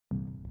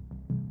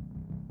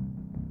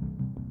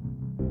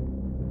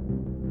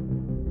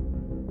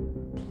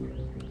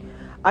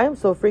I am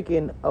so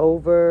freaking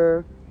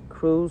over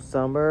cruise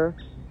summer.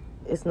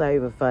 It's not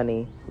even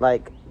funny.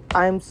 Like,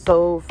 I'm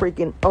so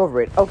freaking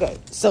over it. Okay,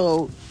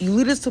 so you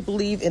lead us to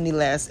believe in the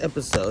last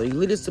episode, you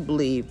lead us to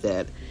believe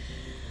that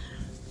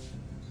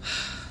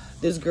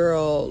this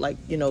girl, like,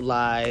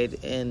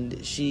 lied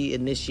and she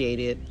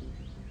initiated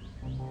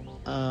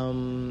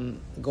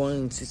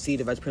going to see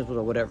the vice principal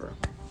or whatever.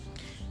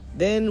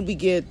 Then we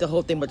get the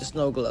whole thing about the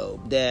snow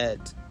globe,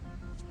 that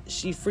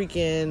she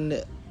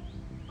freaking,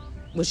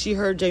 when she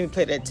heard Jamie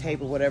play that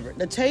tape or whatever,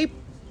 the tape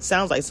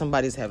sounds like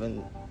somebody's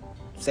having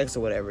sex or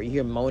whatever. You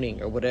hear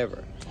moaning or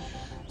whatever.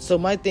 So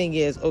my thing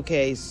is,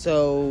 okay,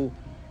 so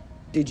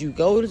did you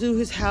go to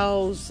his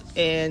house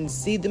and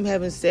see them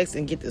having sex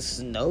and get the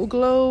snow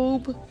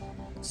globe?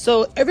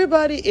 So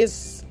everybody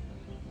is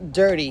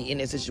dirty in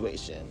this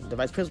situation. The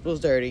vice principal is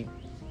dirty.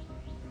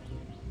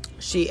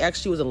 She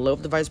actually was in love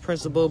with the vice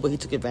principal, but he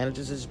took advantage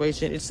of the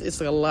situation. It's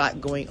like a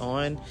lot going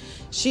on.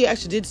 She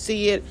actually did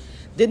see it,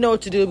 didn't know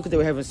what to do because they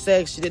were having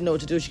sex. She didn't know what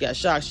to do. She got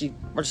shocked. She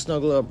brought a snow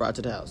globe and brought it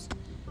to the house.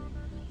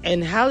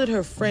 And how did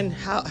her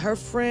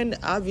friend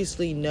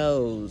obviously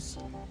knows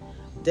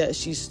that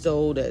she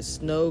stole that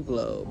snow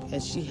globe,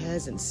 and she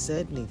hasn't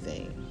said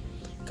anything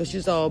because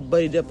she's all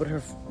buddied up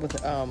with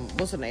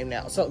what's her name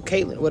now? So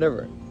Caitlin,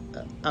 whatever.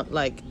 I'm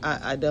like,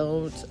 I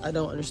don't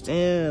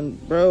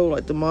understand, bro.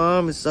 Like, the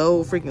mom is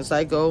so freaking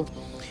psycho.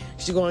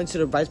 She's going to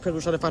the vice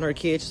principal trying to find her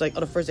kid. She's like,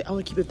 the first day, I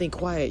want to keep everything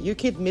quiet. Your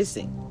kid's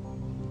missing.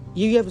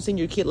 You haven't seen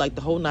your kid like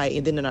the whole night,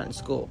 and then they're not in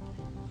school.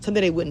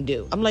 Something they wouldn't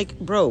do. I'm like,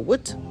 bro,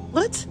 what?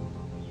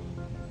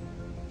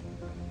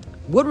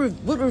 What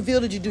reveal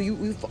did you do?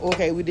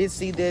 We did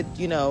see that,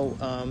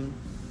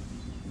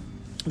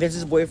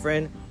 Vince's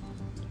boyfriend,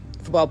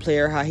 football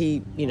player, how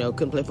he,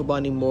 couldn't play football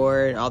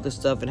anymore and all this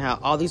stuff, and how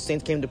all these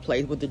things came to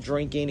play with the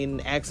drinking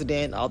and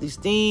accident, all these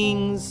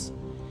things.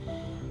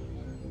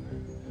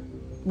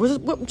 I'm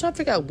trying to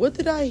figure out, what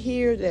did I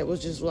hear that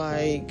was just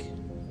like,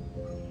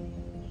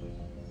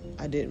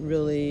 I didn't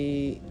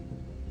really...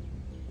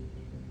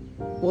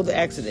 Well, the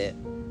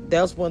accident.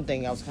 That was one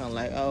thing I was kind of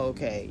like, oh,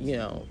 okay,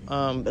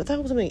 but I thought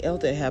it was something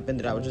else that happened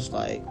that I was just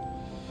like,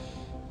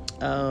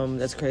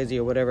 that's crazy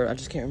or whatever. I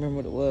just can't remember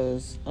what it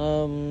was.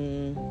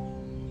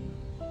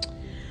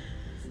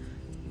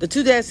 The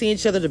two dads seeing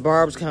each other at the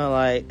bar was kind of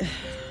like,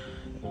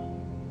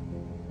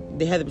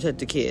 they had to protect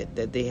the kid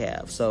that they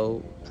have.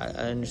 So I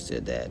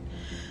understood that.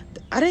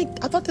 I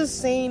thought the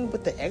scene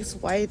with the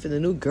ex-wife and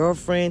the new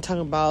girlfriend talking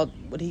about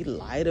what he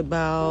lied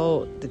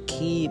about, the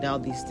key and all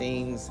these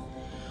things.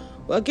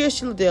 Well, I guess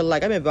she looked there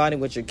like, I've been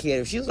bonding with your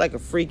kid. If she was like a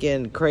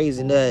freaking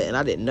crazy nut and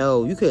I didn't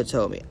know, you could have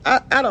told me.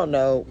 I don't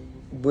know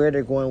where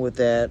they're going with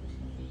that.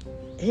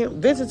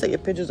 Vincent taking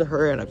pictures of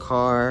her in a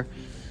car.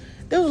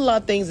 There was a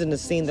lot of things in the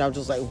scene that I was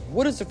just like,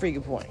 what is the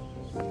freaking point?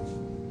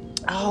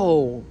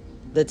 Oh,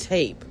 the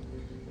tape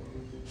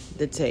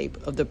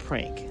of the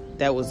prank.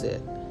 That was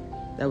it.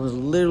 That was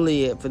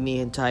literally it for the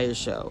entire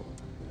show.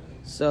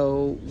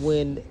 So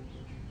when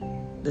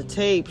the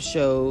tape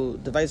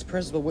showed the vice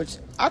principal, which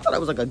I thought it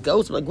was like a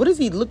ghost. I'm like, what is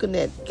he looking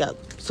at? Got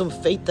some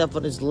fake stuff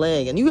on his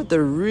leg. And you have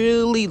to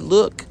really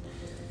look.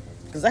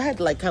 Because I had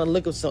to kind of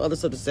look up some other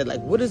stuff that said,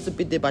 what is the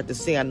bit about to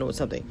say? I know it's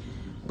something.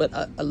 But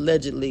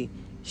allegedly,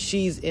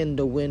 she's in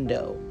the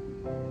window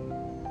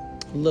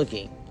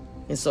looking.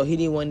 And so he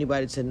didn't want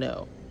anybody to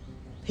know.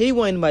 He didn't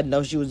want anybody to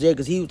know she was there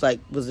because he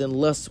was in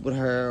lust with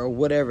her or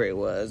whatever it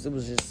was. It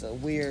was just a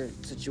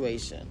weird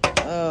situation.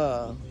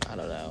 I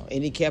don't know.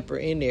 And he kept her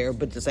in there,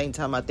 but at the same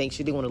time, I think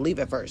she didn't want to leave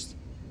at first.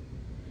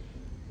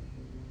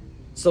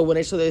 So when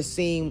they show that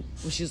scene,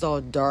 when she's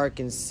all dark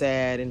and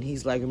sad, and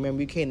he's like,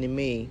 remember, you came to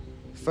me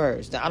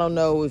first. Now, I don't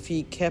know if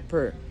he kept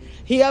her.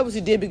 He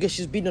obviously did because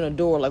she's beating on the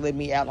door, like, let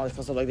me out and all this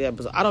stuff like that.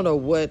 But I don't know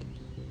what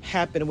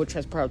happened and what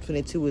transpired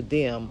between the two of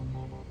them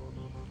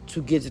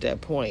to get to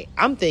that point.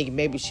 I'm thinking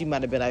maybe she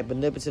might have been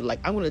manipulative, like,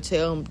 I'm going to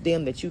tell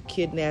them that you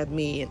kidnapped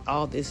me and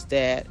all this,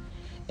 that.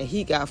 And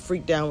he got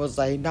freaked out and was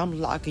like, no, I'm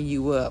locking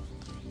you up.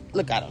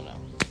 Look, I don't know.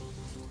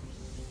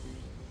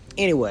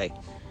 Anyway,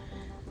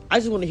 I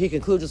just want to hear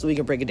conclusions so we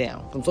can break it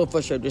down. I'm so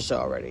frustrated with this show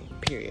already.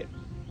 Period.